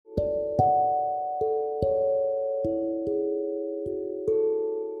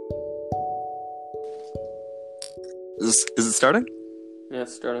Is it starting? Yeah,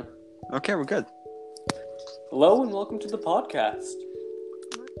 it's starting. Okay, we're good. Hello and welcome to the podcast.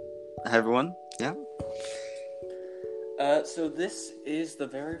 Hi, everyone. Yeah. So this is the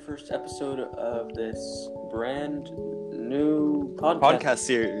very first episode of this brand new Podcast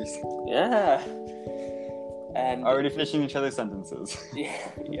series. Yeah. And Already finishing each other's sentences. yeah,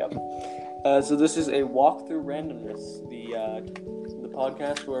 yep. So this is a walk through randomness, the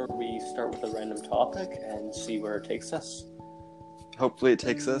podcast where we start with a random topic and see where it takes us. Hopefully, it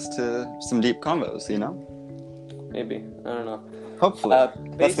takes us to some deep combos. You know. Maybe, I don't know. Hopefully,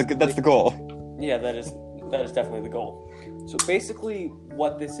 that's the goal. Yeah, that is definitely the goal. So basically,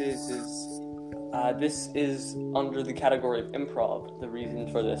 what this is under the category of improv. The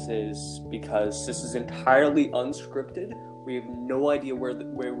reason for this is because this is entirely unscripted. We have no idea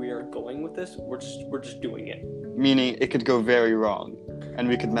where we are going with this. We're just doing it. Meaning, it could go very wrong, and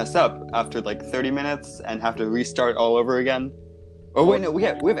we could mess up after like 30 minutes and have to restart all over again. Oh wait, no, we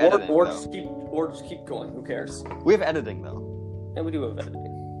have editing. Or just keep going. Who cares? We have editing though. And we do have editing.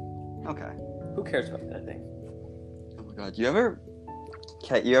 Okay. Who cares about editing? Oh my god, you ever?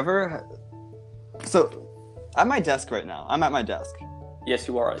 So, at my desk right now. I'm at my desk. Yes,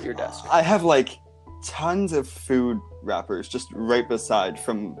 you are at your desk. I have like tons of food wrappers just right beside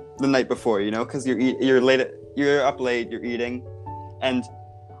from the night before, you know, because you're up late, you're eating, and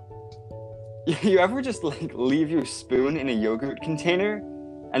you ever just like leave your spoon in a yogurt container,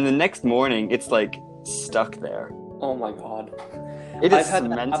 and the next morning it's like stuck there. Oh my god. I've had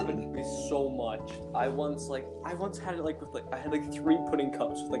that happen to me so much. I once had it I had 3 pudding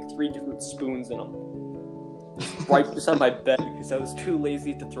cups with 3 different spoons in them, right beside my bed because I was too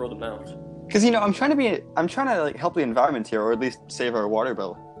lazy to throw them out. Because I'm trying to like help the environment here, or at least save our water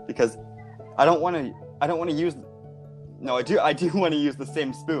bill. Because I don't want to use. No, I do want to use the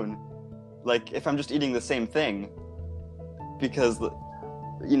same spoon. Like if I'm just eating the same thing, because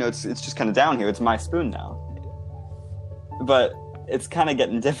it's just kind of down here. It's my spoon now. But it's kind of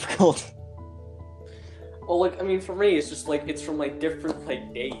getting difficult. Well, for me, it's just it's from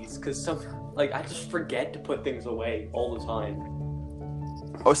different days, because I just forget to put things away all the time.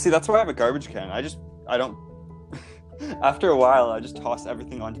 Oh, see, that's why I have a garbage can. I don't. After a while, I just toss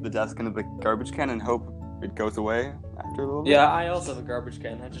everything onto the desk into the garbage can and hope it goes away after a little bit. Yeah, I also have a garbage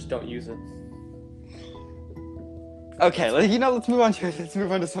can. I just don't use it. Okay, let's move on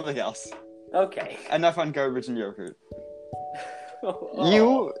to something else. Okay. Enough on garbage and yogurt.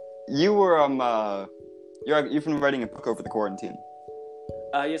 Oh. You were you've been writing a book over the quarantine.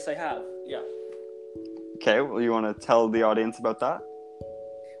 Yes, I have. Yeah. Okay, well, you want to tell the audience about that?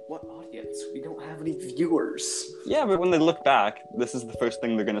 What audience? We don't have any viewers. Yeah, but when they look back, this is the first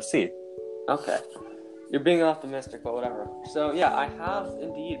thing they're gonna see. Okay. You're being optimistic, but whatever. So yeah, I have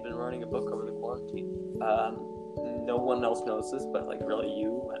indeed been writing a book over the quarantine. No one else knows this, but really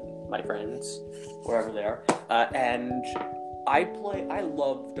you and my friends, wherever they are. And I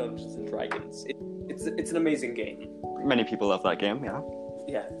love Dungeons and Dragons. It's an amazing game. Many people love that game, yeah.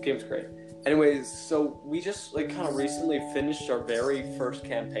 Yeah, game's great. Anyways, so we just kind of recently finished our very first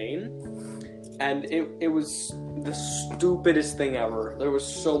campaign, and it was the stupidest thing ever. There was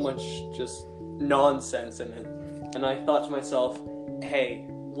so much just nonsense in it, and I thought to myself, hey,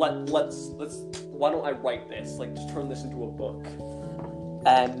 let's why don't I write this? Just turn this into a book.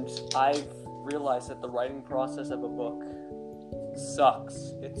 And I've realized that the writing process of a book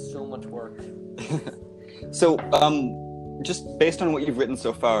sucks. It's so much work. So, just based on what you've written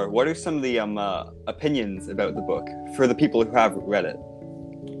so far, what are some of the opinions about the book for the people who have read it?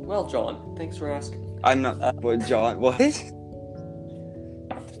 Well, John, thanks for asking. I'm not. John, what? It's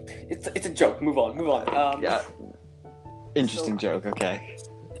a joke. Move on. Yeah. Interesting joke. Okay.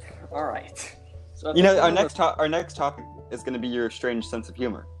 All right. So our next topic is going to be your strange sense of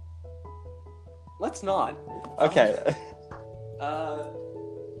humor. Let's not. Okay.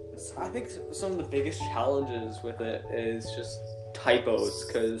 I think some of the biggest challenges with it is just typos,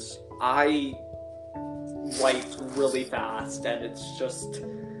 because I write really fast, and it's just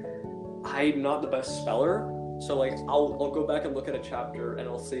I'm not the best speller. So I'll go back and look at a chapter, and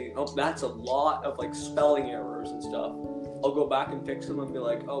I'll see, oh, that's a lot of spelling errors and stuff. I'll go back and fix them and be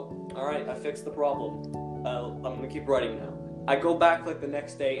like, oh, all right, I fixed the problem. I'm gonna keep writing now. I go back the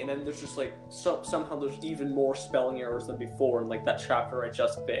next day, and then there's just somehow there's even more spelling errors than before in that chapter I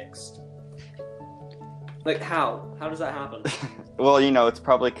just fixed. How does that happen? Well, it's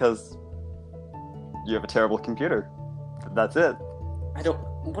probably because you have a terrible computer. That's it.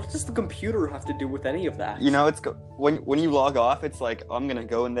 What does the computer have to do with any of that? It's when you log off, it's I'm gonna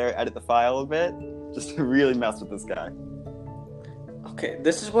go in there, edit the file a bit, just to really mess with this guy. Okay,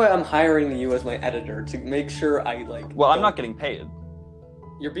 this is why I'm hiring you as my editor, to make sure I, like... Well, I'm not getting paid.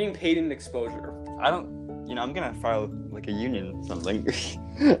 You're being paid in exposure. I don't... You know, I'm gonna file, like, a union something.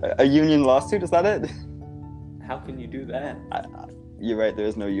 A union lawsuit, is that it? How can you do that? You're right, there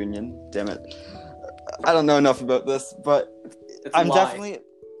is no union. Damn it. I don't know enough about this, but It's a I'm lie. definitely...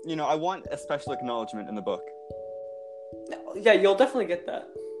 You know, I want a special acknowledgement in the book. Yeah, you'll definitely get that.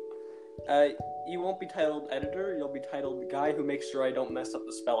 You won't be titled editor, you'll be titled the guy who makes sure I don't mess up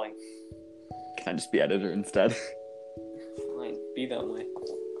the spelling. Can I just be editor instead? Fine, be that way.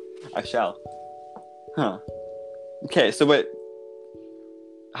 I shall. Huh. Okay, so wait.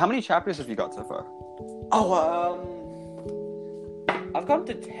 How many chapters have you got so far? I've gotten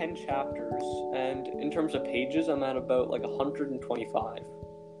to 10 chapters, and in terms of pages, I'm at about, like, 125.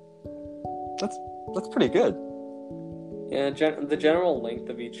 That's pretty good. Yeah, the general length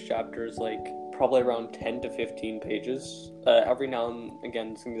of each chapter is, like, probably around 10 to 15 pages. Every now and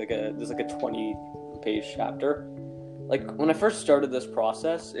again, it's gonna be there's like a 20-page chapter. Like, when I first started this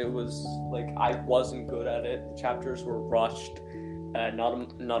process, it was, like, I wasn't good at it. The chapters were rushed, not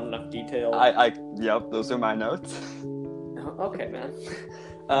enough detail. Yep, those are my notes. Okay, man.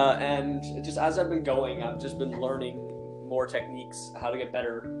 And just as I've been going, I've just been learning more techniques, how to get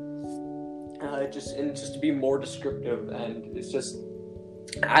better. Just to be more descriptive, and it's just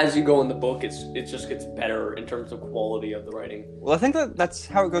as you go in the book, it just gets better in terms of quality of the writing. Well, I think that's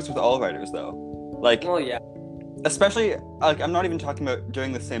how it goes with all writers, though. Like, Well, yeah. especially, like, I'm not even talking about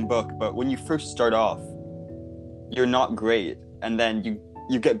during the same book, but when you first start off, you're not great, and then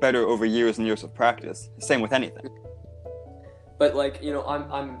you get better over years and years of practice. Same with anything. But, like, you know,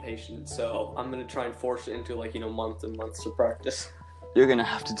 I'm impatient, so I'm gonna try and force it into, like, you know, months and months of practice. You're gonna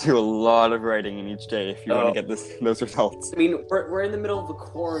have to do a lot of writing in each day if you want to get those results. I mean, we're in the middle of a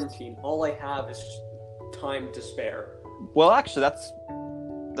quarantine. All I have is time to spare. Well, actually, that's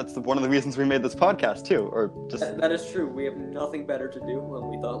one of the reasons we made this podcast too, or just. That is true. We have nothing better to do, and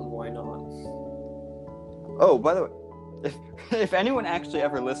we thought, why not? Oh, by the way, if anyone actually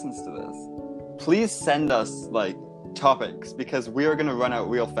ever listens to this, please send us, like, topics, because we are gonna run out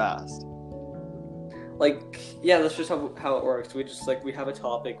real fast. Like, yeah, that's just how it works. We just, like, we have a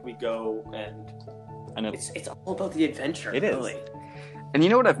topic, we go, and it's all about the adventure. It really. is. And you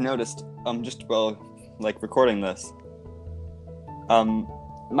know what I've noticed? Just while, like, recording this,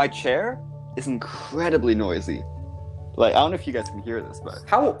 my chair is incredibly noisy. Like, I don't know if you guys can hear this, but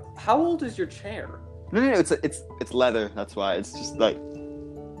How old is your chair? no, it's leather. That's why it's just like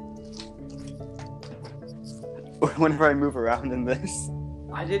whenever I move around in this.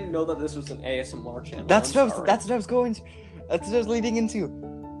 I didn't know that this was an ASMR channel. That's what I was going to. That's what I was leading into.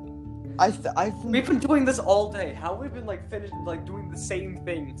 We've been doing this all day. How have we been, like, doing the same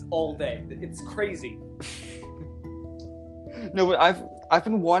things all day? It's crazy. No, but I've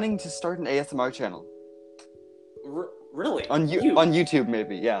been wanting to start an ASMR channel. Really? On YouTube,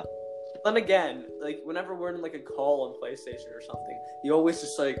 maybe, yeah. Then again, like, whenever we're in, like, a call on PlayStation or something, you always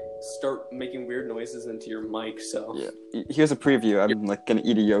just, like, start making weird noises into your mic, so... Yeah. Here's a preview. I'm, like, gonna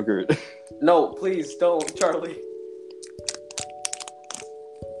eat a yogurt. No, please, don't, Charlie.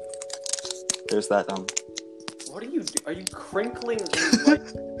 There's that, What are you doing? Are you crinkling, like,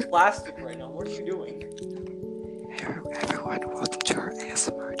 plastic right now? What are you doing? Hey, everyone, welcome to our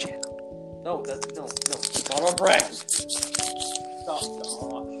ASMR channel. No, not on bread. Stop.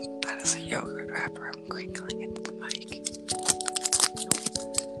 That is a yogurt wrapper. I'm crinkling into the mic.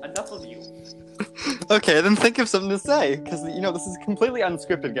 No, enough of you. Okay, then think of something to say, because, you know, this is completely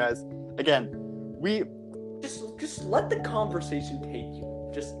unscripted, guys. Again, we... Just let the conversation take you.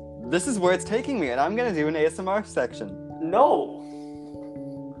 This is where it's taking me, and I'm gonna do an ASMR section. No!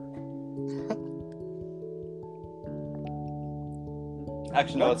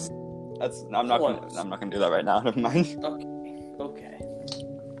 Actually, no, I'm not gonna do that right now. Never mind. Okay.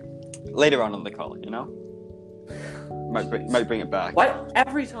 Later on in the call, you know. Might bring it back. Why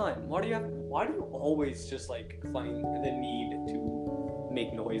every time? Why do you always just, like, find the need to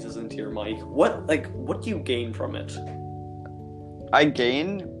make noises into your mic? What do you gain from it? I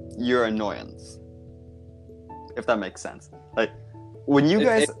gain your annoyance, if that makes sense. Like, when you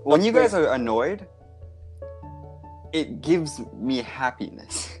guys are annoyed, it gives me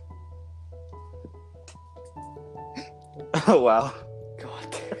happiness. Oh wow.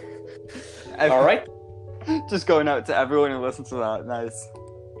 God. All right. Just going out to everyone who listens to that. Nice.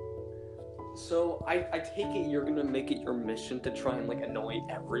 So I take it you're gonna make it your mission to try and, like, annoy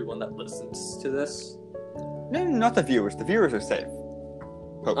everyone that listens to this? No, not the viewers. The viewers are safe.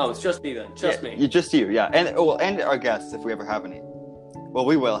 Oh, it's just me then. Just me. Just you, yeah. And our guests, if we ever have any. Well,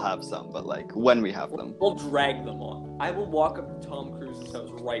 we will have some, but like when we have them. We'll drag them on. I will walk up to Tom Cruise's house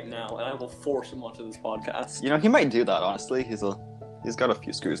right now, and I will force him onto this podcast. You know, he might do that. Honestly, he's got a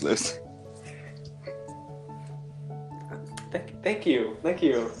few screws loose. Thank you.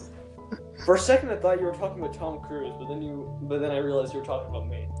 For a second, I thought you were talking about Tom Cruise, but then I realized you were talking about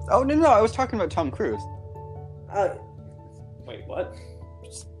me. Oh no, I was talking about Tom Cruise. Wait, what?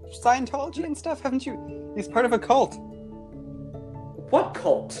 Scientology and stuff, haven't you? He's part of a cult. What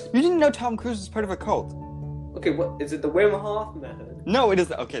cult? You didn't know Tom Cruise is part of a cult? Okay, what is it? The Wim Hof method? No, it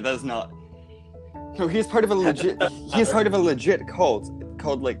is. Okay, that is not. No, he's part of a legit. He's part of a legit cult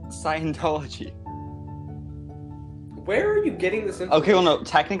called like Scientology. Where are you getting this information? Okay, well, no.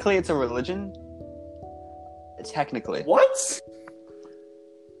 Technically, it's a religion. Technically. What?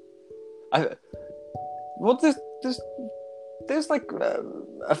 Well, there's like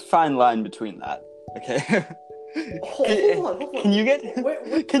a fine line between that. Okay. Hold on. Can you get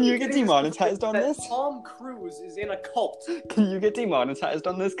can you get getting demonetized on this? Tom Cruise is in a cult. Can you get demonetized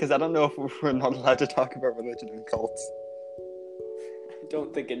on this? Because I don't know if we're not allowed to talk about religion and cults. I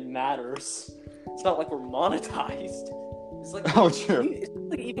don't think it matters. It's not like we're monetized. It's like True. Is it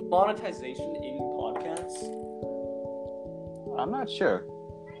like even monetization in podcasts? I'm not sure.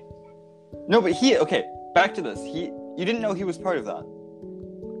 No, but back to this. You didn't know he was part of that.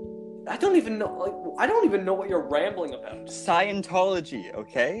 I don't even know. I don't even know what you're rambling about. Scientology,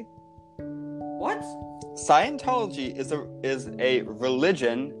 okay? What? Scientology is a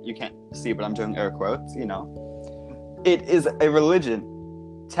religion. You can't see, but I'm doing air quotes. You know, it is a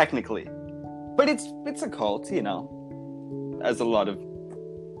religion, technically, but it's a cult. You know, as a lot of.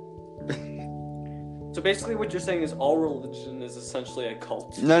 So basically, what you're saying is all religion is essentially a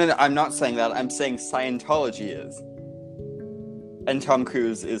cult. No. I'm not saying that. I'm saying Scientology is. And Tom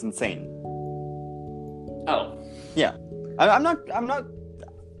Cruise is insane. Oh. Yeah. I'm not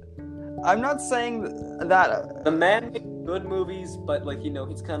saying that. The man makes good movies, but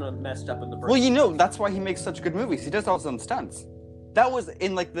he's kind of messed up in the brain. Well, you know, that's why he makes such good movies. He does all his own stunts. That was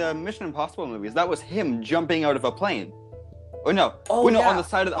in like the Mission Impossible movies. That was him jumping out of a plane. Or no. Oh, no, yeah. on the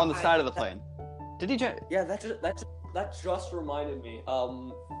side of the plane. Did he jump? Yeah, that just reminded me.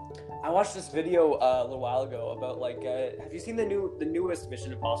 I watched this video a little while ago about have you seen the newest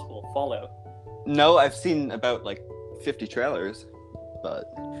Mission Impossible, Fallout? No, I've seen about 50 trailers, but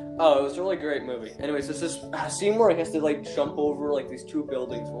oh, it was a really great movie. Anyways, there's this scene where he has to jump over these two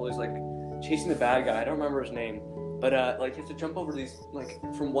buildings while he's chasing the bad guy. I don't remember his name, but he has to jump over these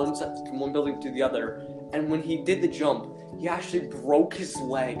from one building to the other. And when he did the jump, he actually broke his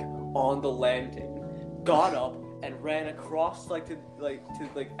leg on the landing, got up, and ran across to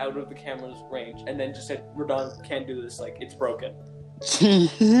out of the camera's range, and then just said, "We're done. Can't do this. It's broken."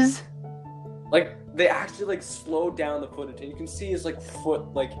 Jeez. They actually slowed down the footage, and you can see his foot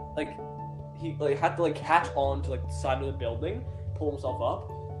he had to catch on to the side of the building, pull himself up.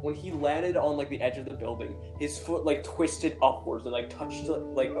 When he landed on the edge of the building, his foot twisted upwards and touched it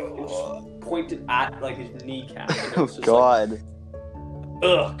just pointed at his kneecap. Oh God.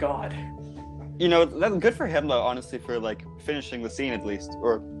 Ugh, God. You know, that's good for him though, honestly, for finishing the scene at least.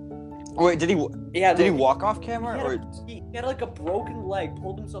 Or wait, did he? Yeah, did he walk off camera he had a broken leg,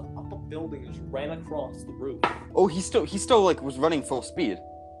 pulled himself up a building, and just ran across the roof. Oh, he still was running full speed.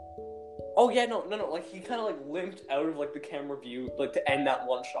 Oh yeah, no. He kind of limped out of the camera view, to end that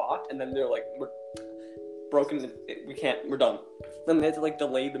one shot, and then they're we're broken. We can't. We're done. Then they had to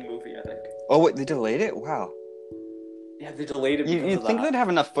delay the movie, I think. Oh wait, they delayed it? Wow. Yeah, they delayed it. You think they'd have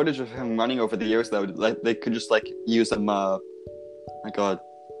enough footage of him running over the years though? They could just use him. My God.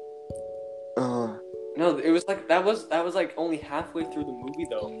 No, it was that was only halfway through the movie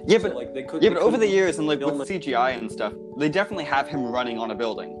though. Yeah, but but over the years and with CGI and stuff, they definitely have him running on a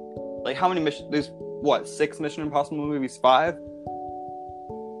building. How many missions? There's what, 6 Mission Impossible movies? 5?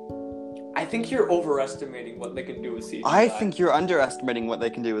 I think you're overestimating what they can do with CGI. I think you're underestimating what they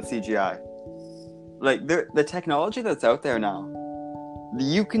can do with CGI. The technology that's out there now,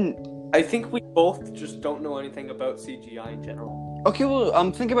 you can. I think we both just don't know anything about CGI in general. Okay,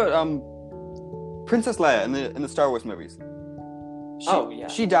 well, think about Princess Leia in the Star Wars movies.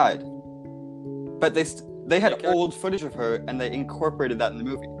 She died, but they had old footage of her and they incorporated that in the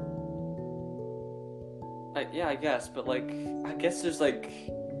movie. Yeah, I guess, but I guess there's a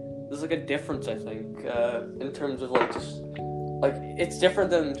difference. I think in terms of just it's different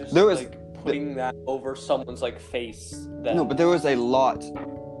than just putting that over someone's face. No, but there was a lot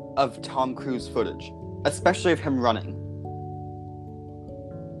of Tom Cruise footage, especially of him running.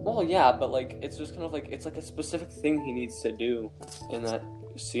 Well, yeah, but it's just kind of it's a specific thing he needs to do in that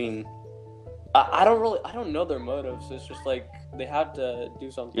scene. I don't know their motives. It's just like they have to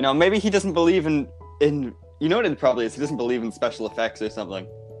do something. You know, maybe he doesn't believe in. You know what it probably is? He doesn't believe in special effects or something.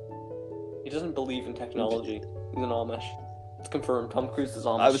 He doesn't believe in technology. He's an Amish. It's confirmed. Tom Cruise is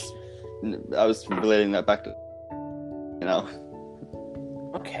Amish. I was relating that back to, you know.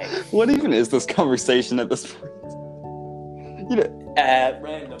 Okay. What even is this conversation at this point? You know,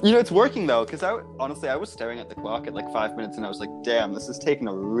 random. You know, it's working though, because honestly, I was staring at the clock at like 5 minutes, and I was like, "Damn, this is taking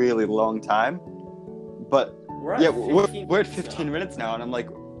a really long time." But we're at 15 minutes now, and I'm like,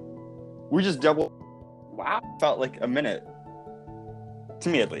 we just double. Wow, felt like a minute to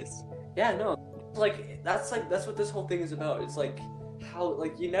me, at least. Yeah, no, that's what this whole thing is about. It's like how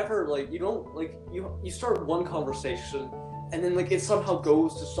like you never like you don't like you start one conversation, and then like it somehow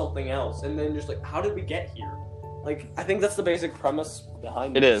goes to something else, and then just like how did we get here? Like, I think that's the basic premise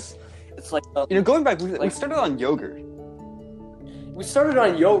behind it. It is. It's like... you know, going back, we started on yogurt. We started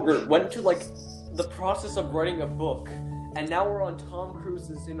on yogurt, went to, like, the process of writing a book, and now we're on Tom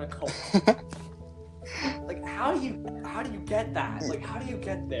Cruise's in a cult. Like, how do you get that? Like, how do you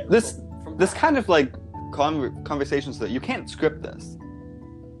get there? From this kind of, like, conversations that you can't script this.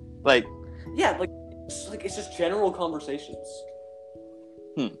 Like... Yeah, it's just general conversations.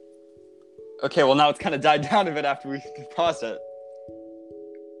 Okay, well now it's kind of died down a bit after we paused it.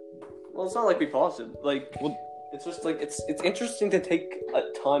 Well, it's not like we paused it. Like, it's just like it's interesting to take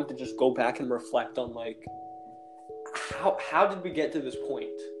a time to just go back and reflect on like how did we get to this point?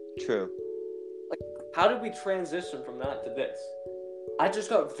 True. Like, how did we transition from that to this? I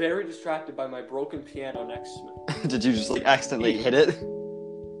just got very distracted by my broken piano next to me. Did you just like accidentally hit it?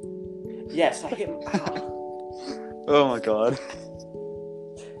 Yes, I hit. Oh my god.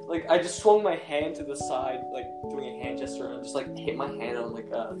 Like, I just swung my hand to the side, like, doing a hand gesture, and I just, like, hit my hand on, like,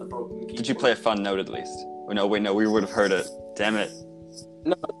 the broken keyboard. Did you play a fun note, at least? Oh, no, wait, no, we would have heard it. Damn it.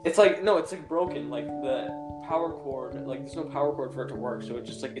 No, it's broken. Like, the power cord, like, there's no power cord for it to work, so it's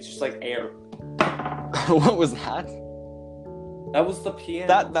just, like, air. What was that? That was the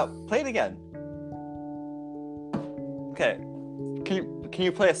piano. Play it again. Okay. Can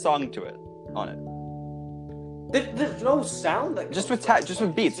you play a song to it, on it? There's no sound that just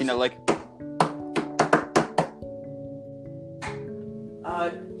with beats, you know, like.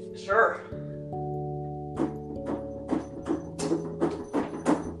 Sure.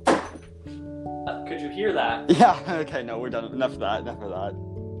 Could you hear that? Yeah. Okay. No, we're done. Enough of that.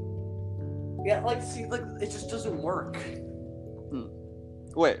 Yeah. Like, see, like it just doesn't work.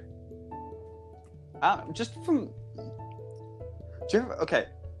 Wait. Just from. Do you ever, okay.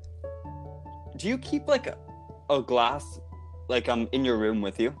 Do you keep like a glass, like in your room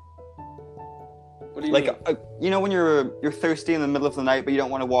with you? What do you mean? You know when you're thirsty in the middle of the night, but you don't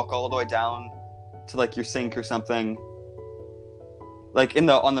want to walk all the way down to like your sink or something. Like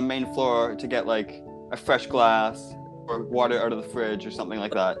on the main floor to get like a fresh glass or water out of the fridge or something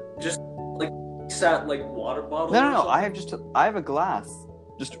like that. Just like sat like water bottle. No. I have a glass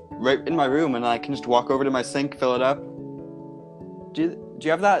just right in my room, and I can just walk over to my sink, fill it up. Do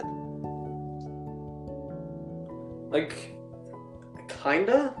you have that? Like,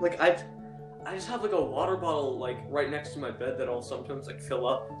 kinda? Like, I just have, like, a water bottle, like, right next to my bed that I'll sometimes, like, fill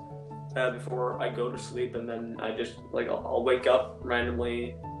up before I go to sleep, and then I just, like, I'll wake up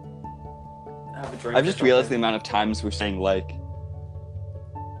randomly, have a drink. I've just realized the amount of times we're saying, like...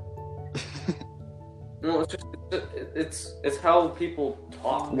 No, it's how people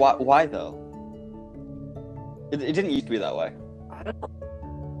talk. Why though? It didn't used to be that way. I don't know.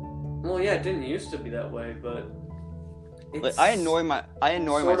 Well, yeah, it didn't used to be that way, but... Like, I annoy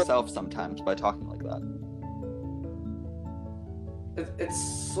myself sometimes by talking like that.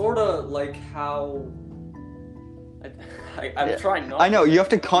 It's sort of like how I'm trying not. I know you have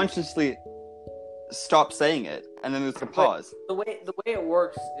to consciously stop saying it, and then there's a pause. But the way it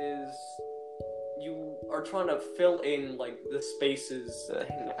works is you are trying to fill in like the spaces. I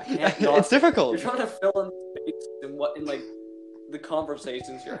can't not, it's difficult. You're trying to fill in space in like the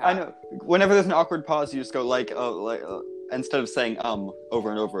conversations you're having. I know. Whenever there's an awkward pause, you just go like instead of saying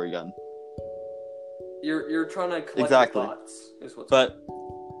over and over again. You're trying to collect your thoughts. Is what's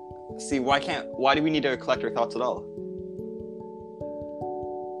see, why do we need to collect our thoughts at all?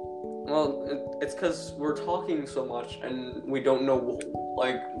 Well, it's because we're talking so much and we don't know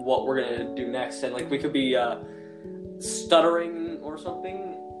like what we're gonna do next, and like we could be stuttering or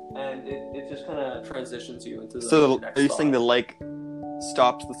something, and it just kind of transitions you into the next are you thought. saying the like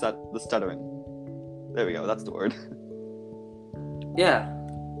stops the stuttering? There we go. That's the word. Yeah,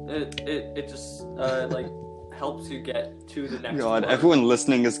 it just like helps you get to the next. God, part. Everyone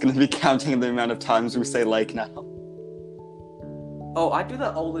listening is going to be counting the amount of times we say like now. Oh, I do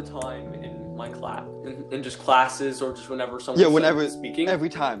that all the time in my class in just classes or just whenever someone's whenever speaking. Every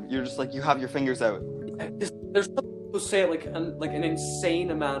time you're just like you have your fingers out. There's some people who say it like an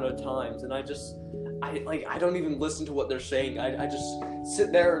insane amount of times, and I don't even listen to what they're saying. I just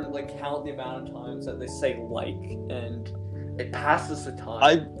sit there and like count the amount of times that they say like, and it passes the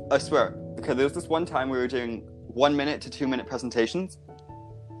time. I swear. Okay, there was this one time we were doing 1 minute to 2 minute presentations.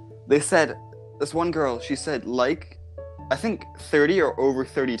 They said, this one girl, she said like, I think 30 or over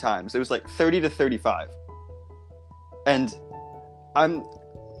 30 times. It was like 30 to 35. And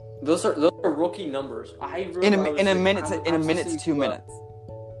those are rookie numbers. In a minute to 2 minutes.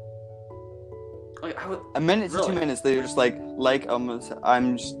 Like a minute to 2 minutes, they were just like I'm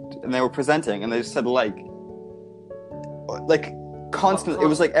just, and they were presenting, and they just said like constant. It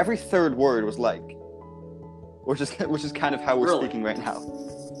was like every third word was like, which is kind of how we're speaking right now.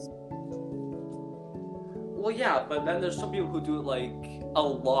 Well, yeah, but then there's some people who do it like a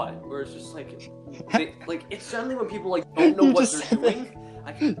lot, where it's just like, it's generally when people like don't know what they're doing.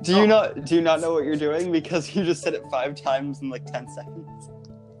 Do you not know what you're doing because you just said it 5 times in like 10 seconds?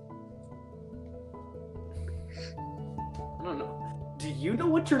 I don't know. Do you know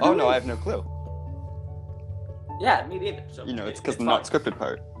what you're doing? Oh no, I have no clue. Yeah, me neither. So it's because the not scripted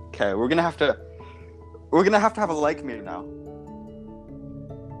part. Okay, we're gonna have to have a like meter now.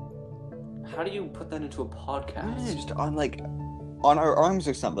 How do you put that into a podcast? Yeah, just on our arms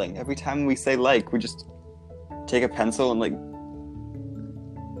or something. Every time we say like, we just take a pencil and like.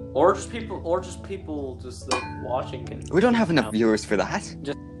 Or just people just like watching. We don't have enough viewers for that.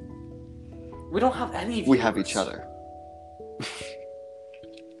 We don't have any viewers. We have each other.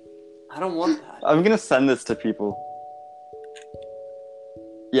 I don't want that. I'm gonna send this to people.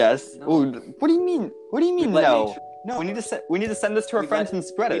 Yes. No. Ooh, what do you mean? What do you mean? No. No. We need to send this to our friends and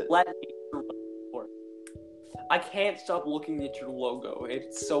spread it. I can't stop looking at your logo.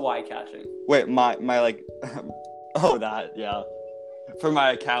 It's so eye-catching. Wait, my like. Oh, that yeah. For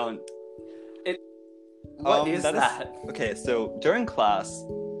my account. What is that? Okay, so during class,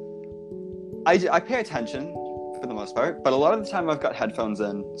 I pay attention for the most part, but a lot of the time I've got headphones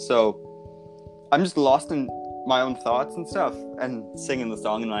in, so I'm just lost in my own thoughts and stuff and singing the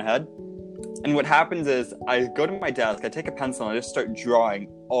song in my head. And what happens is I go to my desk, I take a pencil, and I just start drawing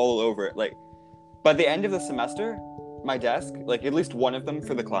all over it. Like, by the end of the semester, my desk, like at least one of them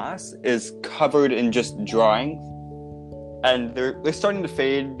for the class, is covered in just drawings. And they're starting to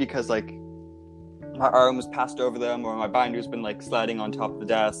fade because like my arm was passed over them or my binder's been like sliding on top of the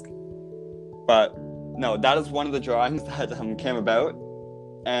desk. But no, that is one of the drawings that came about.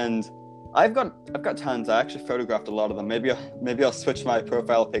 And I've got tons. I actually photographed a lot of them. Maybe I'll switch my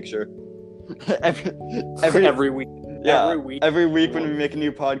profile picture every week. Yeah, every week when we make a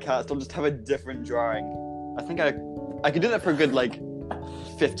new podcast, I'll just have a different drawing. I think I could do that for a good like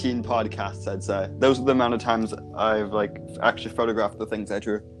 15 podcasts, I'd say. Those are the amount of times I've like actually photographed the things I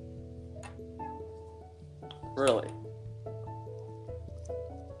drew. Really?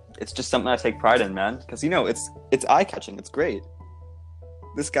 It's just something I take pride in, man. Because it's eye-catching. It's great.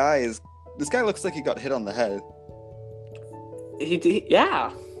 This guy looks like he got hit on the head.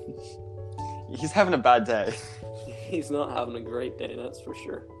 Yeah. He's having a bad day. He's not having a great day, that's for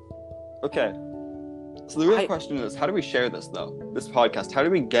sure. Okay. So the real question is, how do we share this, though? This podcast, how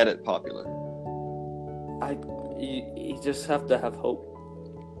do we get it popular? You just have to have hope.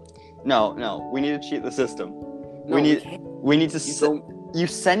 No. We need to cheat the system. No, we need to... You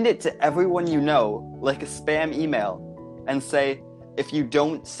send it to everyone you know, like a spam email, and say, if you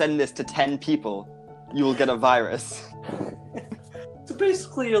don't send this to 10 people, you will get a virus. So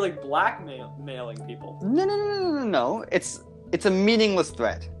basically you're like blackmailing people. No. It's a meaningless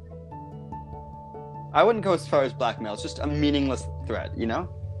threat. I wouldn't go as far as blackmail. It's just a meaningless threat, you know?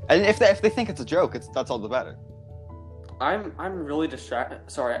 And if they think it's a joke, that's all the better. I'm really distracted.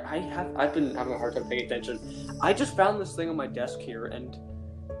 Sorry, I've been having a hard time paying attention. I just found this thing on my desk here, and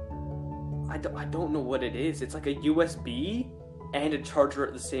I don't know what it is. It's like a USB and a charger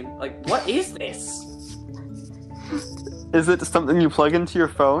at the same. Like, what is this? Is it something you plug into your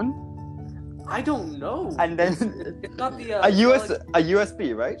phone? I don't know. And then it's got the a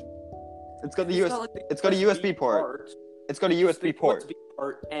USB, right? It's got a USB port. It's got a USB port. USB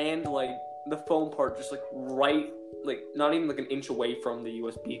port and like the phone part, just like right. Like, not even like an inch away from the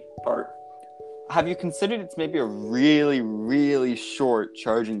USB part. Have you considered it's maybe a really, really short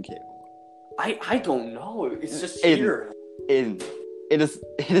charging cable? I don't know. It's just here. It is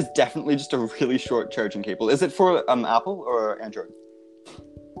definitely just a really short charging cable. Is it for Apple or Android?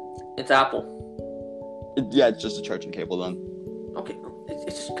 It's Apple. Yeah, it's just a charging cable then. Okay,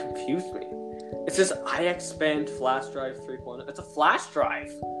 it just confused me. It says iXpand flash drive 3.0. It's a flash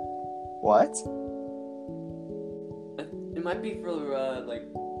drive. What? It might be for like.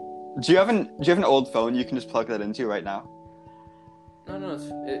 Do you have an old phone you can just plug that into right now? No,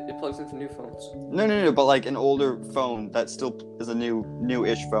 it plugs into new phones. No, but like an older phone that still is a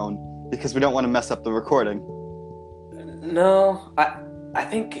new-ish phone because we don't want to mess up the recording. No, I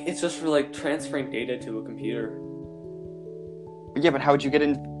think it's just for like transferring data to a computer. Yeah, but how would you get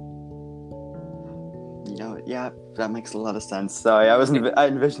in? Yeah, that makes a lot of sense. Sorry, I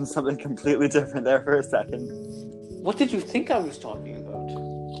envisioned something completely different there for a second. What did you think I was talking about?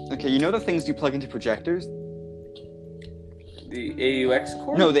 Okay, you know the things you plug into projectors? The AUX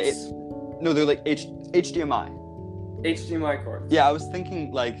cords? No, they're like HDMI. HDMI cords. Yeah, I was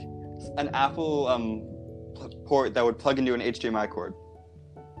thinking like an Apple port that would plug into an HDMI cord.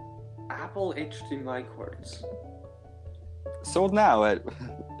 Apple HDMI cords. Sold now at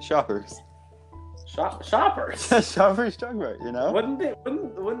Shoppers. Shoppers. Shoppers Drug Mart, you know?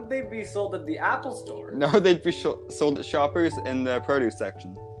 Wouldn't they be sold at the Apple store? No, they'd be sold at Shoppers in the produce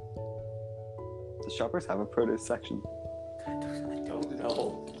section. Does Shoppers have a produce section? I don't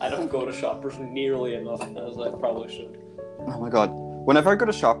know. I don't go to Shoppers nearly enough as I probably should. Oh my god. Whenever I go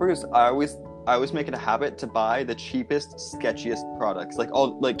to Shoppers, I always make it a habit to buy the cheapest, sketchiest products. Like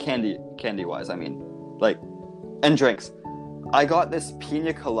all like candy wise, I mean. Like and drinks. I got this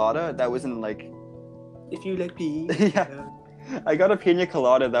pina colada that was in like if you like pee. Yeah. I got a pina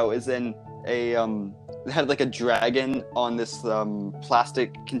colada that was in a it had like a dragon on this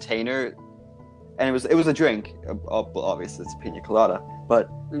plastic container, and it was a drink. Obviously it's a pina colada, but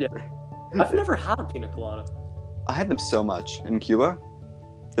yeah. I've never had a pina colada. I had them so much in Cuba.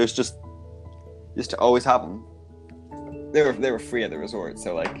 There's just to always have them. They were free at the resort,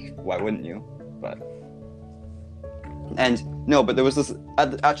 so like why wouldn't you? But there was this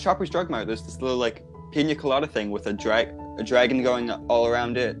at Shoppers Drug Mart. There's this little like pina colada thing with a dragon going all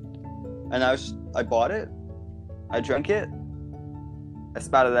around it, and I bought it. I drank it. I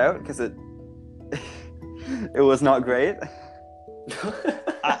spat it out because it was not great.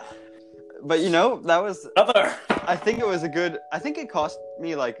 But you know that was. I think it cost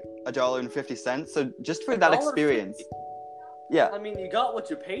me like $1.50. So just for that experience. $1.50? Yeah. I mean, you got what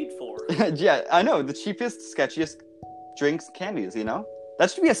you paid for. Yeah, I know. The cheapest, sketchiest drinks, candies, you know?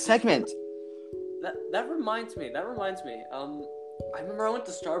 That should be a segment. That reminds me. I remember I went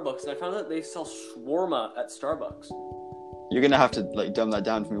to Starbucks and I found out they sell shawarma at Starbucks. You're gonna have to like dumb that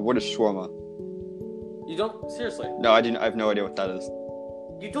down for me. What is shawarma? You don't? Seriously? No, I have no idea what that is.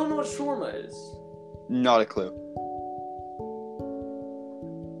 You don't know what shawarma is? Not a clue.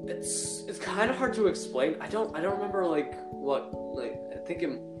 It's kind of hard to explain. I don't remember like what like I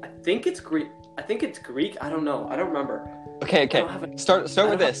think it's Greek. I don't know. I don't remember. Okay. Start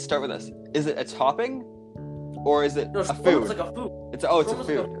with this. Is it a topping, or is it a food? It's like a food. It's a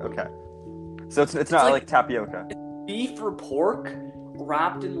food. Okay. So it's not like tapioca. It's beef or pork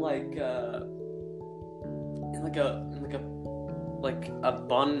wrapped in like a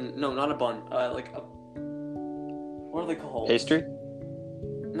bun. No, not a bun. What are they called? Pastry?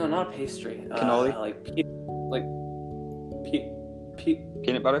 No, not a pastry. Cannoli?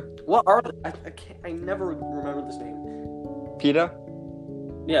 Peanut butter? What are they? I never remember this name. Pita?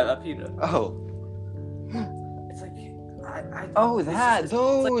 Yeah, pita. Oh. It's like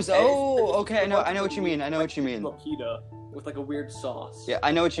those. Okay. I know what you mean. Pita with like a weird sauce. Yeah,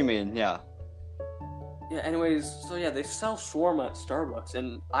 I know what you mean. Yeah. Yeah. Anyways, so yeah, they sell shawarma at Starbucks,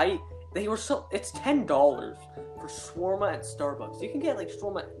 and it's $10 for shawarma at Starbucks. You can get like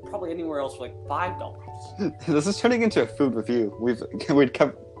shawarma probably anywhere else for like $5. This is turning into a food review. We've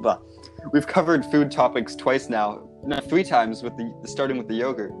covered food topics twice now. No, 3 times with starting with the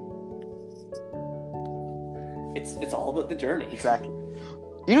yogurt. It's all about the journey. Exactly.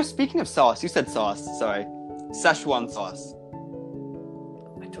 You know, speaking of sauce, you said sauce. Sorry, Szechuan sauce.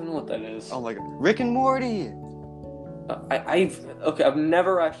 I don't know what that is. Oh my god, Rick and Morty. I've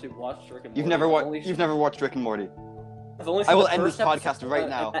never actually watched Rick and Morty. You've never watched Rick and Morty. I've only seen I will the end this first podcast right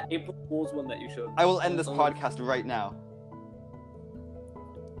now. That April Fool's one that you showed. I will end this podcast right now.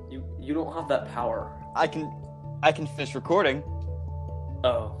 You don't have that power. I can finish recording.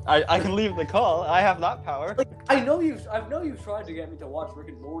 Oh. I can leave the call. I have that power. Like I know you've tried to get me to watch Rick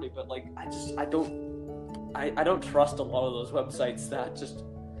and Morty, but like I don't trust a lot of those websites that just.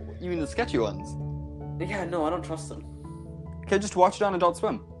 You mean the sketchy ones? Yeah, no, I don't trust them. Okay, just watch it on Adult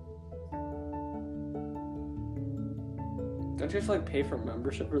Swim. Don't you have to like pay for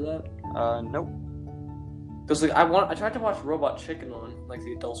membership for that? Nope. Because like I tried to watch Robot Chicken on like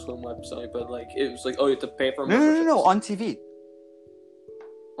the Adult Swim website, but like it was like, oh, you have to pay for membership. No, on TV.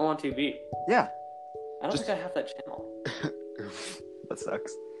 Oh, on TV. Yeah. I don't think I have that channel. That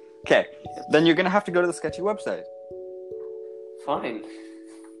sucks. Okay, then you're gonna have to go to the sketchy website. Fine.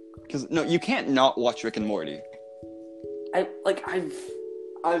 Because no, you can't not watch Rick and Morty.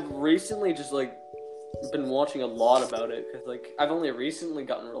 I've recently just like been watching a lot about it because like I've only recently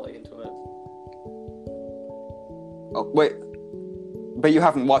gotten really into it. Oh wait, but you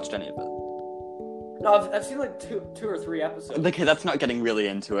haven't watched any of it. No, I've seen like two or three episodes. Okay, that's not getting really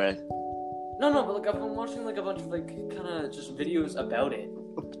into it. No, but like I've been watching like a bunch of like kind of just videos about it.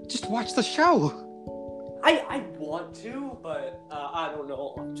 Just watch the show. I want to, but I don't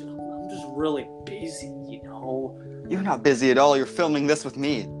know. I'm just really busy, you know. You're not busy at all. You're filming this with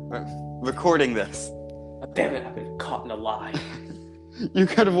me, recording this. Damn it! I've been caught in a lie. You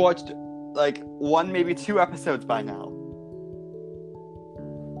could have watched like 1, maybe 2 episodes by now.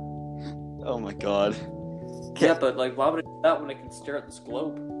 Oh my god. Yeah, but like, why would I do that when I can stare at this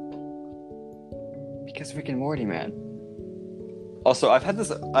globe? Because Rick and Morty, man. Also, I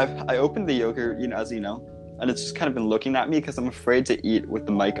opened the yogurt, as you know, and it's just kind of been looking at me because I'm afraid to eat with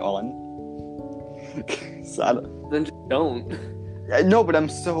the mic on. Then just don't. No, but I'm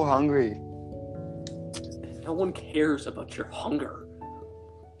so hungry. No one cares about your hunger.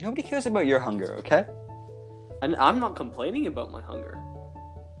 Nobody cares about your hunger, okay? And I'm not complaining about my hunger.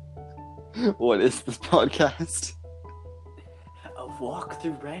 What is this podcast? A walk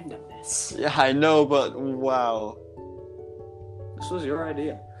through randomness. Yeah, I know, but wow. This was your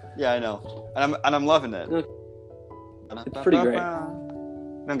idea. Yeah, I know, and I'm loving it. It's pretty great.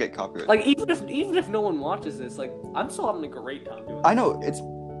 Don't get copyrighted. Like even if no one watches this, like I'm still having a great time doing it. I know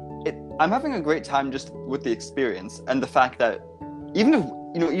I'm having a great time just with the experience and the fact that even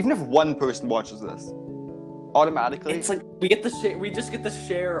if one person watches this, automatically it's like we just get to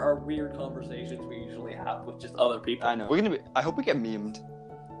share our weird conversations we usually have with just other people. I know. I hope we get memed.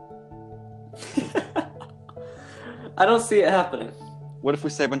 I don't see it happening. What if we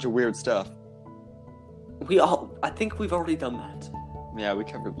say a bunch of weird stuff? I think we've already done that. Yeah, we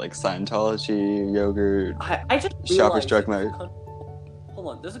covered like Scientology, yogurt, I just Shoppers Drug realized Mart. Hold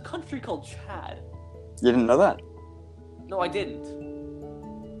on, there's a country called Chad. You didn't know that? No, I didn't.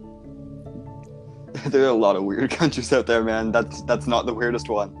 There are a lot of weird countries out there, man. That's not the weirdest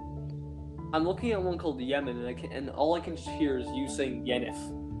one. I'm looking at one called Yemen, and all I can hear is you saying Yenif.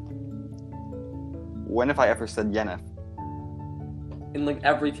 When have I ever said Yenif? In like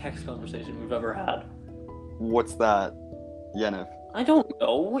every text conversation we've ever had. What's that? Yenif. I don't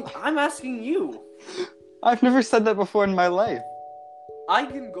know. I'm asking you. I've never said that before in my life. I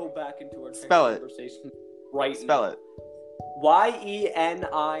can go back into our text Spell it. conversation right Spell now. it.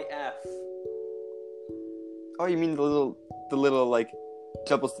 Yenif. Oh, you mean the little like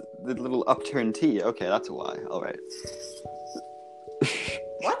double, the little upturned T? Okay, that's a Y. All right.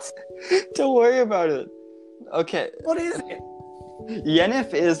 What? Don't worry about it. Okay. What is it?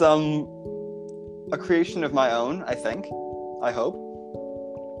 Yenif is a creation of my own, I think. I hope.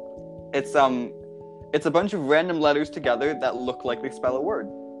 It's a bunch of random letters together that look like they spell a word.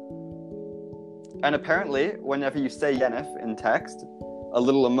 And apparently, whenever you say Yenif in text, a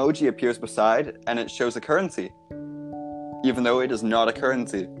little emoji appears beside and it shows a currency. Even though it is not a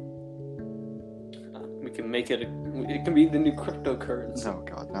currency. We can make it it can be the new cryptocurrency. Oh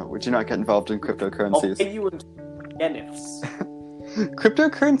god, no. Would you not get involved in cryptocurrencies? I'll pay you in Yenifs.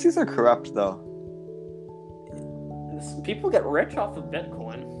 Cryptocurrencies are corrupt, though. People get rich off of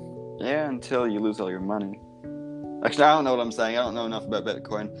Bitcoin. Yeah, until you lose all your money. Actually, I don't know what I'm saying. I don't know enough about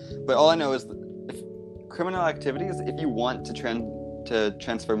Bitcoin. But all I know is that if criminal activities, if you want to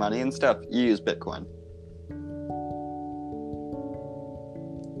transfer money and stuff, you use Bitcoin.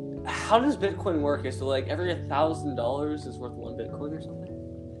 How does Bitcoin work? Is it like every $1,000 is worth 1 Bitcoin or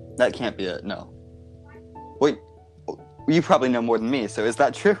something? That can't be it, no. Wait, you probably know more than me, so is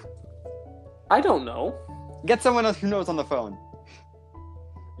that true? I don't know. Get someone else who knows on the phone.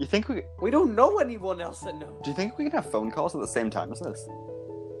 You think We don't know anyone else that knows. do you think we can have phone calls at the same time as this?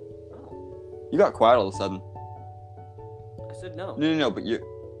 No. You got quiet all of a sudden. I said no. No, but your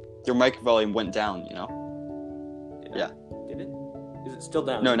mic volume went down, Did it? Yeah. Did it? Is it still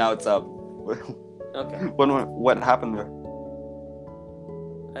down? No, now it's up. Okay. What happened there?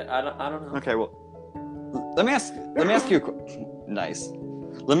 I don't know. Okay, well, let me ask you nice.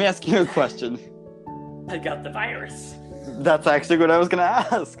 Let me ask you a question. I got the virus. That's actually what I was gonna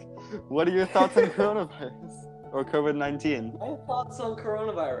ask. What are your thoughts on coronavirus or COVID-19? My thoughts on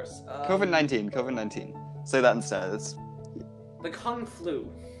coronavirus. COVID-19. Say that instead. It's The Kung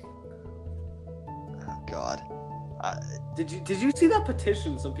flu. oh god. Did you see that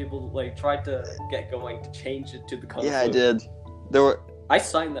petition? Some people like tried to get going to change it to the Kung flu. Yeah, I did. There were I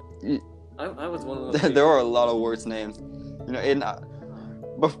signed that. I was one of those. there were a lot of worse names.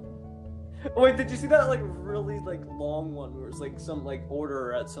 Wait, did you see that like really like long one where it was like some like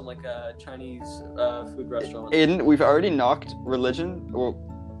order at some like Chinese food restaurant? We've already knocked religion. Well,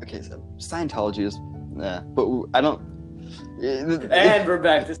 okay, so Scientology is, but I don't. And we're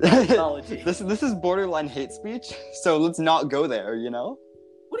back to Scientology. This is borderline hate speech, so let's not go there. You know?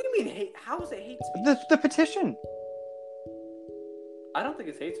 What do you mean hate? How is it hate speech? The petition. I don't think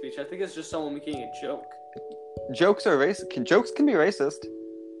it's hate speech. I think it's just someone making a joke. Jokes are racist. Jokes can be racist.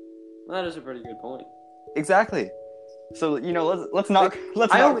 That is a pretty good point. Exactly. So let's not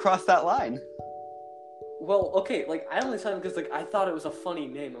cross that line. Well, okay, like I only signed because like I thought it was a funny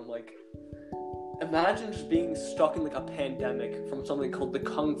name. I'm like, imagine just being stuck in like a pandemic from something called the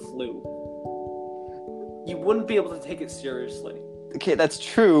Kung Flu. You wouldn't be able to take it seriously. Okay, that's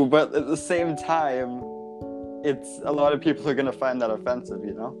true, but at the same time, it's a lot of people are gonna find that offensive,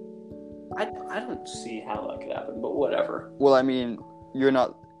 you know? I don't see how that could happen, but whatever. Well, I mean, you're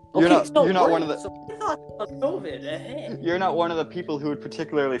not one of the. So I thought about COVID. You're not one of the people who would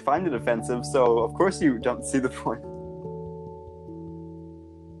particularly find it offensive, so of course you don't see the point.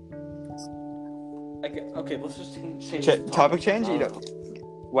 Okay, let's just change topic change.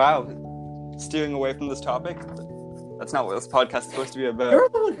 Wow, steering away from this topic. That's not what this podcast is supposed to be about. You're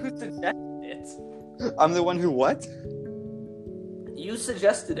the one who suggested it. I'm the one who what? You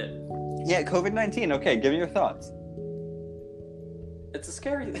suggested it. Yeah, COVID-19. Okay, give me your thoughts. It's a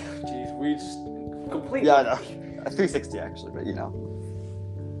scary. Jeez, we just completely. Yeah, I know. A 360 actually, but you know.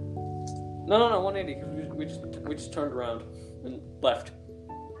 No, 180. Because we just turned around and left.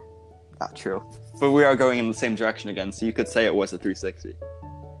 Not true, but we are going in the same direction again, so you could say it was a 360.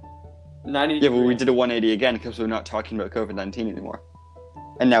 90. Yeah, but we did a 180 again because we're not talking about COVID-19 anymore,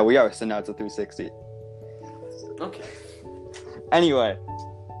 and now we are. So now it's a 360. Okay. Anyway.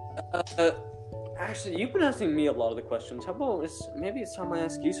 Actually, you've been asking me a lot of the questions. How about maybe it's time I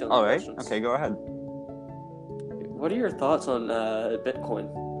ask you some questions? Okay, go ahead. What are your thoughts on Bitcoin?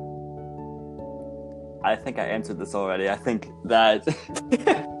 I think I answered this already. I think that...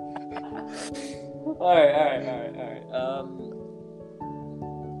 All right.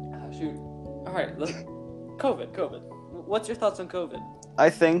 Shoot. All right, COVID. What's your thoughts on COVID? I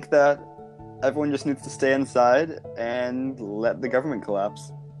think that everyone just needs to stay inside and let the government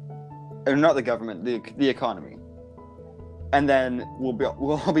collapse. Or not the government, the economy. And then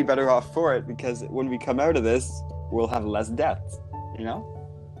we'll all be better off for it because when we come out of this, we'll have less deaths, you know?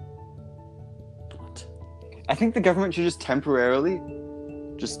 What? I think the government should just temporarily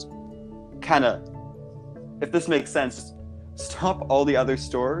just kind of, if this makes sense, stop all the other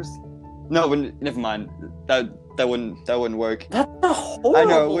stores. No, never mind. That wouldn't work. That's a horrible I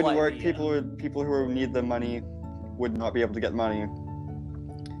know it wouldn't idea. work. People who need the money would not be able to get money.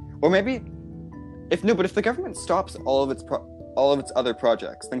 Or maybe, if the government stops all of its other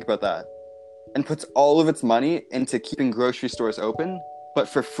projects, think about that, and puts all of its money into keeping grocery stores open, but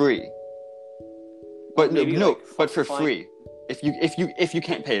for free. But Maybe but for free. If you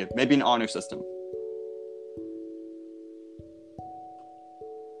can't pay, maybe an honor system.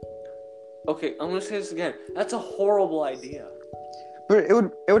 Okay, I'm gonna say this again. That's a horrible idea. But it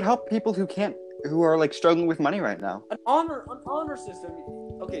would help people who are like struggling with money right now. An honor system.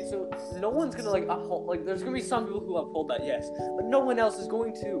 Okay, so no one's gonna uphold. Like, there's gonna be some people who uphold that, yes, but no one else is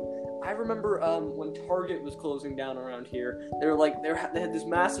going to. I remember when Target was closing down around here, they had this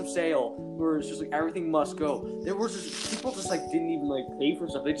massive sale where it's just like everything must go. There was just people just like didn't even like pay for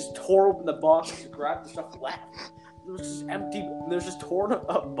stuff. They just tore open the boxes, grabbed the stuff left. There was just empty. There's just torn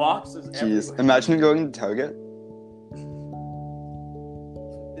up boxes. Jeez, everywhere. imagine going to Target.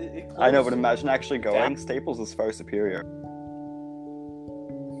 I know, but imagine actually going. Staples is far superior.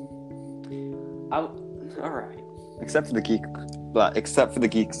 Alright. Except for the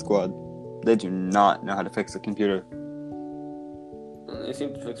geek squad. They do not know how to fix a computer. They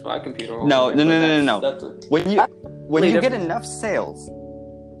seem to fix my computer. No. When you get different. enough sales,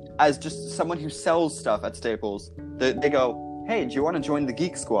 as just someone who sells stuff at Staples, they go, "Hey, do you want to join the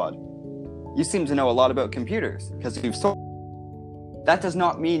geek squad? You seem to know a lot about computers because you've sold." That does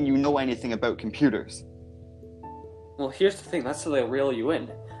not mean you know anything about computers. Well, here's the thing. That's how they reel you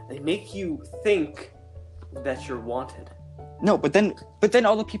in. They make you think that you're wanted. No, but then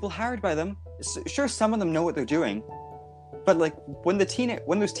all the people hired by them, sure, some of them know what they're doing, but like when those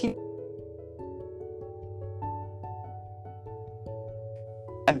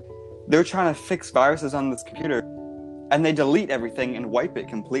and they're trying to fix viruses on this computer, and they delete everything and wipe it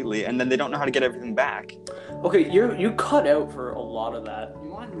completely, and then they don't know how to get everything back. Okay, you cut out for a lot of that. You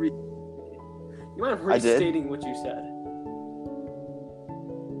mind restating what you said?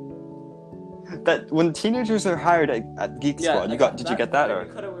 That when teenagers are hired at Geek Squad, did you get that? Or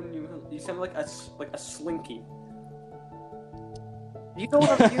You cut out when you sound like a slinky. You know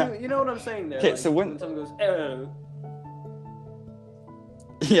what I'm saying there. Okay, like, so when someone goes, oh.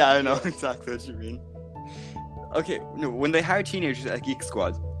 yeah, I know exactly what you mean. Okay, no, when they hire teenagers at Geek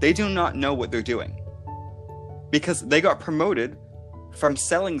Squad, they do not know what they're doing. Because they got promoted from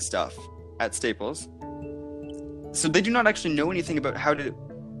selling stuff at Staples. So they do not actually know anything about how to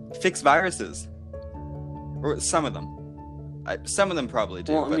fix viruses. Or some of them. Some of them probably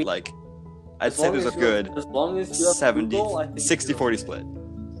do, Well, I but mean, like, I'd say there's a good as long as you have 70, Google, I think 60-40 split.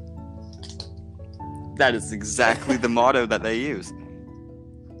 That is exactly the motto that they use.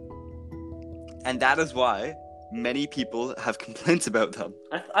 And that is why many people have complaints about them.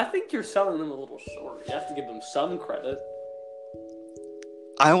 I think you're selling them a little short. You have to give them some credit.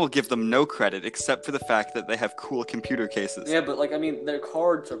 I will give them no credit except for the fact that they have cool computer cases. Yeah, but like, I mean, their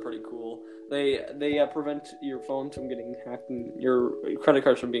cards are pretty cool. They prevent your phone from getting hacked and your credit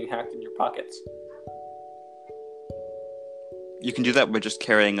cards from being hacked in your pockets. You can do that by just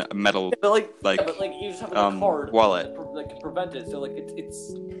carrying a metal, Yeah, but you just have a card wallet. that can prevent it. So like,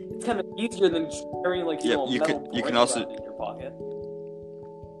 it's kind of easier than just carrying like Yeah, a metal you can brick also around in your pocket.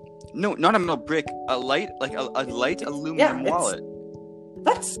 No, not a metal brick, a light aluminum wallet.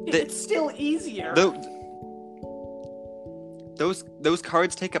 It's still easier. Those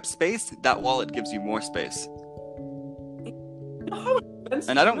cards take up space. That wallet gives you more space. You know how expensive,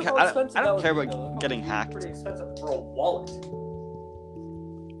 And I don't care about getting hacked. Pretty expensive for a wallet.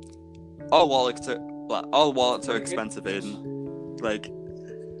 All wallets are expensive, Aiden. Like,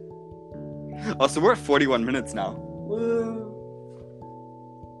 oh, so we're at 41 minutes now. Woo.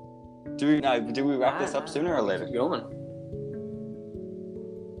 Do we wrap this up sooner or later? Keep going.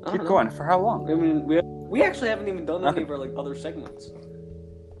 Keep going. For how long? I mean, we actually haven't even done any of our like other segments.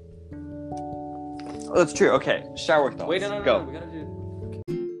 Oh, that's true. Okay, shower thoughts. Wait, no, Go. we gotta do.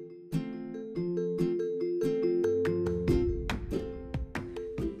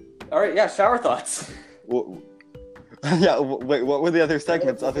 All right, yeah, shower thoughts. Yeah. Wait. What were the other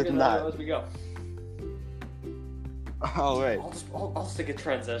segments other than that? As we go. Oh, right. I'll stick a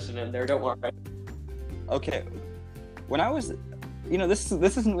transition in there. Don't worry. Okay. When I was, this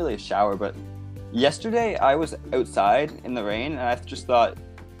isn't really a shower, but yesterday I was outside in the rain, and I just thought,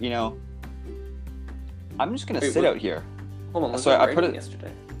 I'm just gonna sit out here. Hold on. So I put it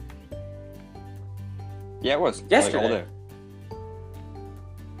yesterday. Yeah, it was. Yesterday. Like, all day.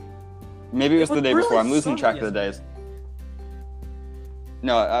 Maybe it was the day really before. I'm losing track of the yesterday. days.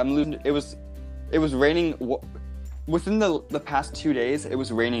 No, I'm losing. It was raining. Within the past 2 days, it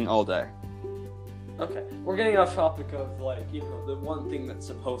was raining all day. Okay, we're getting off topic of the one thing that's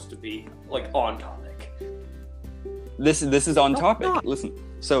supposed to be on topic. This is on topic. Not. Listen.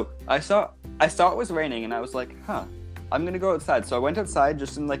 So I saw it was raining, and I was like, I'm gonna go outside. So I went outside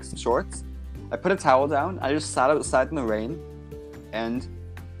just in some shorts. I put a towel down. I just sat outside in the rain, and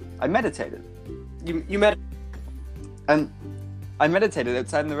I meditated. You met. And I meditated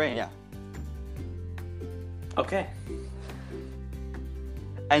outside in the rain. Yeah. Okay.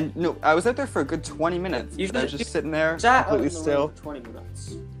 And no, I was out there for a good 20 minutes. I was just sitting there, completely still. For 20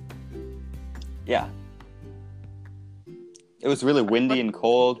 minutes. Yeah. It was really windy and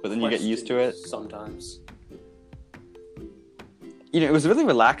cold, but then you get used to it. Sometimes. It was really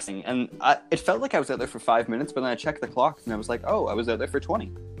relaxing, and it felt like I was out there for 5 minutes, but then I checked the clock, and I was like, oh, I was out there for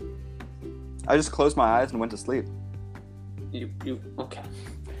 20. I just closed my eyes and went to sleep. Okay.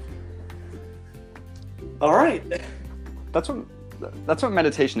 All right. That's what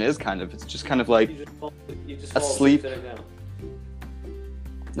meditation is, kind of. It's just kind of like you just a fall sleep. sitting down.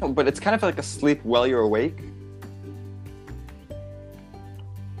 No, but it's kind of like a sleep while you're awake.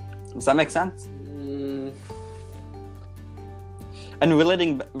 Does that make sense? And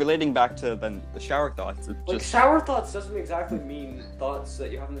relating back to then the shower thoughts, shower thoughts doesn't exactly mean thoughts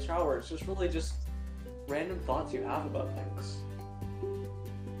that you have in the shower. It's just really just random thoughts you have about things.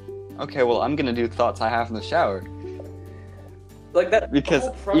 Okay, well, I'm gonna do thoughts I have in the shower. Like that, because the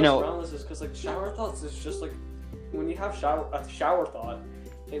whole premise around this is because shower thoughts is just when you have a shower thought,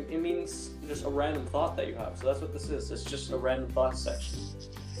 it means just a random thought that you have. So that's what this is. It's just a random thought section.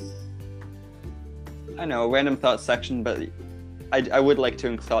 I know, a random thought section, but I would like to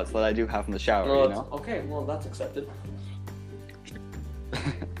include thoughts that I do have in the shower. Okay, well that's accepted.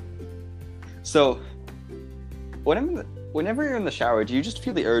 So, whenever you're in the shower, do you just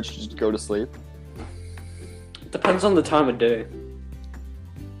feel the urge to just go to sleep? It depends on the time of day.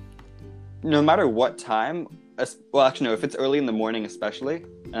 No matter what time, well, actually, no. If it's early in the morning, especially,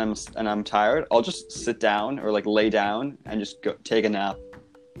 and I'm tired, I'll just sit down or lay down and just go take a nap.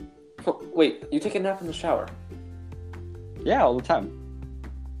 Wait, you take a nap in the shower? Yeah, all the time.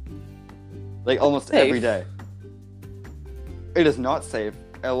 like almost Safe. every day. It is not safe.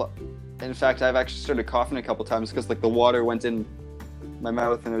 In fact, I've actually started coughing a couple times because like the water went in my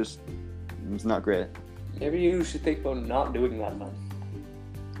mouth and it was not great. Maybe you should think about not doing that then.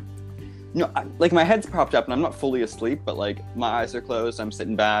 No, like my head's propped up and I'm not fully asleep, but like my eyes are closed. I'm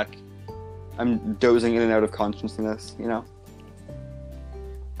sitting back. I'm dozing in and out of consciousness. You know.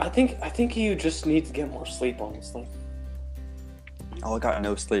 I think you just need to get more sleep, honestly. Oh, I got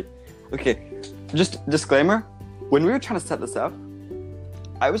no sleep. Okay, just disclaimer. When we were trying to set this up,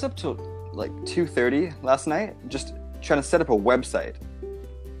 I was up till like 2:30 last night, just trying to set up a website.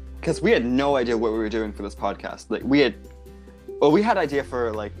 Because we had no idea what we were doing for this podcast. Like we had an idea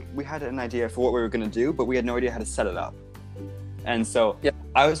for what we were going to do, but we had no idea how to set it up. And so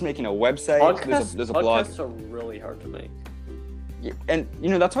I was making a website. There's a blog. Podcasts are really hard to make. Yeah, and you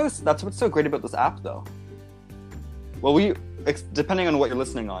know that's what's so great about this app, though. Well, depending on what you're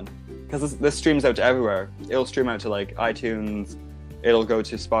listening on, because this streams out to everywhere. It'll stream out to like iTunes. It'll go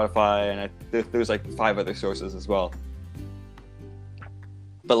to Spotify, and there's like 5 other sources as well.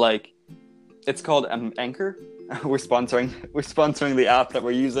 But like, it's called Anchor. We're sponsoring the app that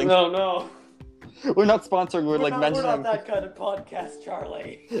we're using. No. We're not sponsoring. We're mentioning. We're not that kind of podcast,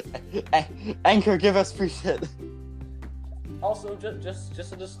 Charlie. Anchor, give us free shit. Also,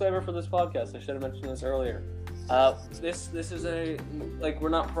 just a disclaimer for this podcast. I should have mentioned this earlier. This is we're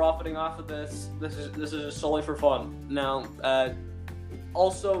not profiting off of this. This is just solely for fun. Now,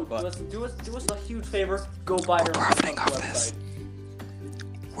 also do us a huge favor. Go buy our website.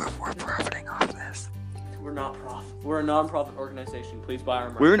 We're profiting off this. We're not profit. We're a non-profit organization. Please buy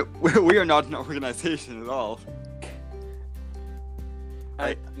our merch. We are not an organization at all.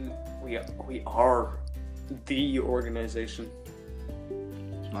 We are the organization.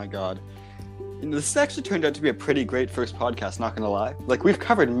 My God. This has actually turned out to be a pretty great first podcast, not gonna lie. Like, we've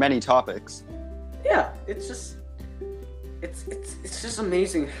covered many topics. Yeah, it's just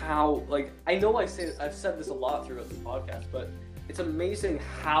amazing how, like, I know I've said this a lot throughout the podcast, but it's amazing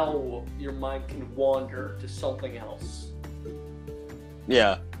how your mind can wander to something else.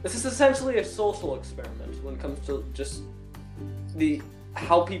 Yeah. This is essentially a social experiment when it comes to just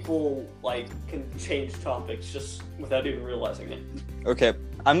how people like can change topics just without even realizing it. Okay,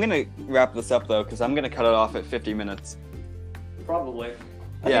 I'm gonna wrap this up though, because I'm gonna cut it off at 50 minutes. Probably.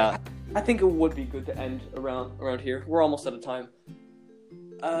 I think it would be good to end around here. We're almost out of time.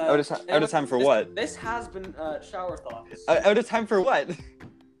 Out of time for what? This has been Shower Thoughts. Out of time for what?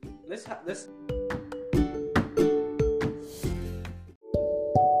 This.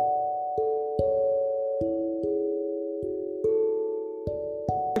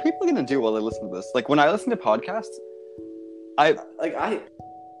 What are people gonna do while they listen to this? Like, when I listen to podcasts,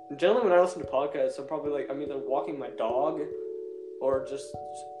 generally when I listen to podcasts, I'm either walking my dog, or just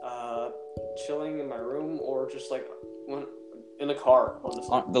chilling in my room, or just like in a car.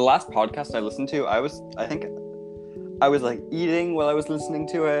 Honestly, the last podcast I listened to, I think I was like eating while I was listening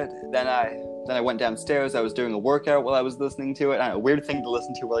to it. Then I went downstairs. I was doing a workout while I was listening to it. A weird thing to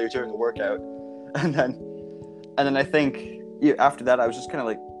listen to while you're doing a workout. And then I think after that, I was just kind of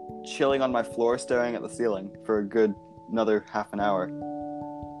like chilling on my floor, staring at the ceiling for a good another half an hour.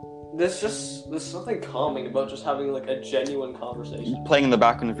 There's something calming about just having like a genuine conversation. Playing in the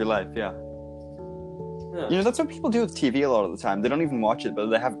background of your life, yeah. You know, that's what people do with TV a lot of the time. They don't even watch it, but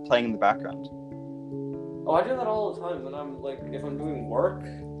they have it playing in the background. Oh, I do that all the time when I'm like, if I'm doing work,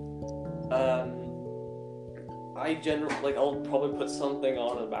 I generally I'll probably put something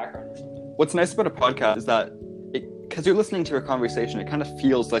on in the background or something. What's nice about a podcast is that because you're listening to a conversation, it kind of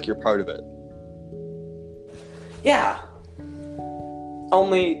feels like you're part of it. Yeah.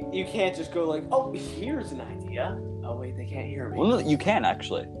 Only you can't just go like, oh, here's an idea. Oh wait, they can't hear me. Well, no, you can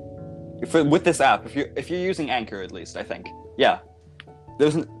actually. With this app, if you're using Anchor, at least I think, yeah.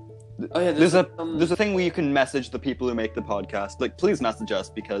 There's a thing where you can message the people who make the podcast. Like, please message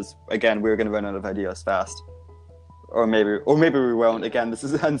us because again, we're gonna run out of ideas fast. Or maybe we won't. Again, this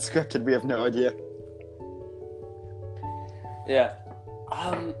is unscripted. We have no idea. Yeah.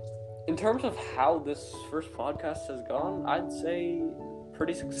 In terms of how this first podcast has gone, I'd say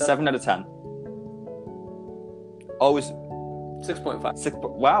pretty successful. 7 out of 10. Always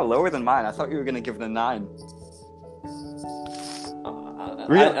 6.5. Wow, lower than mine. I thought you were going to give it a 9.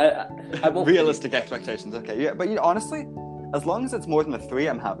 I won't realistic expectations. Okay, yeah, but honestly, as long as it's more than a 3,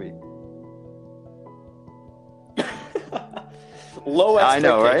 I'm happy. Low expectations. I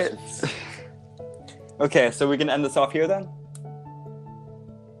know, right? Okay, so we can end this off here then?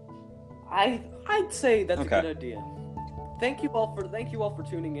 I'd say that's a good idea. Thank you all for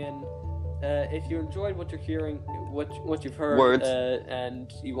tuning in. If you enjoyed what you're hearing, what you've heard, Words.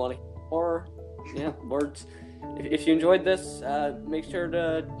 And you want to or if you enjoyed this, make sure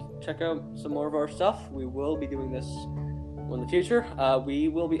to check out some more of our stuff. We will be doing this in the future. We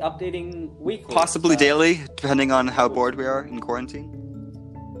will be updating weekly, Possibly daily, depending on how bored we are in quarantine.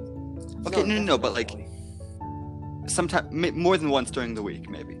 Okay, no, but like daily. sometime more than once during the week,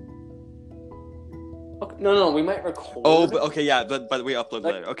 maybe. Okay, no, we might record. Oh, but okay, yeah, but we upload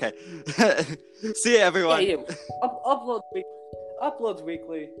later. Okay, see you, everyone. Yeah. Uploads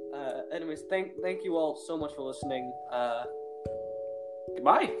weekly. Anyways, thank you all so much for listening.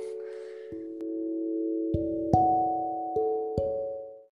 Goodbye.